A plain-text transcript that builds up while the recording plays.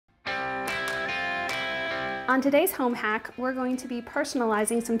On today's home hack, we're going to be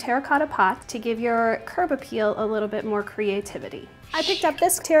personalizing some terracotta pots to give your curb appeal a little bit more creativity. I picked up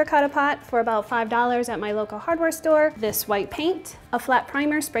this terracotta pot for about $5 at my local hardware store, this white paint, a flat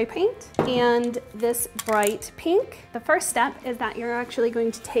primer spray paint, and this bright pink. The first step is that you're actually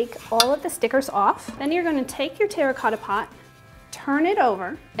going to take all of the stickers off. Then you're going to take your terracotta pot, turn it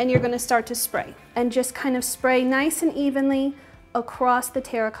over, and you're going to start to spray. And just kind of spray nice and evenly across the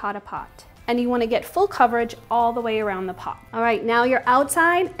terracotta pot. And you want to get full coverage all the way around the pot. All right, now your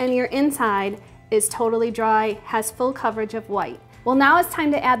outside and your inside is totally dry, has full coverage of white. Well, now it's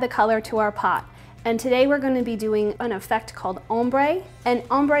time to add the color to our pot. And today we're going to be doing an effect called ombre. And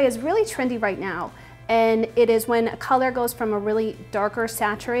ombre is really trendy right now. And it is when a color goes from a really darker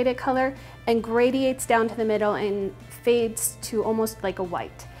saturated color and gradiates down to the middle and fades to almost like a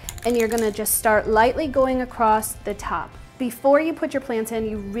white. And you're going to just start lightly going across the top. Before you put your plants in,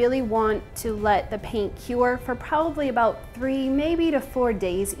 you really want to let the paint cure for probably about 3, maybe to 4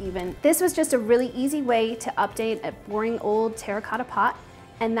 days even. This was just a really easy way to update a boring old terracotta pot,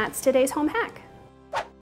 and that's today's home hack.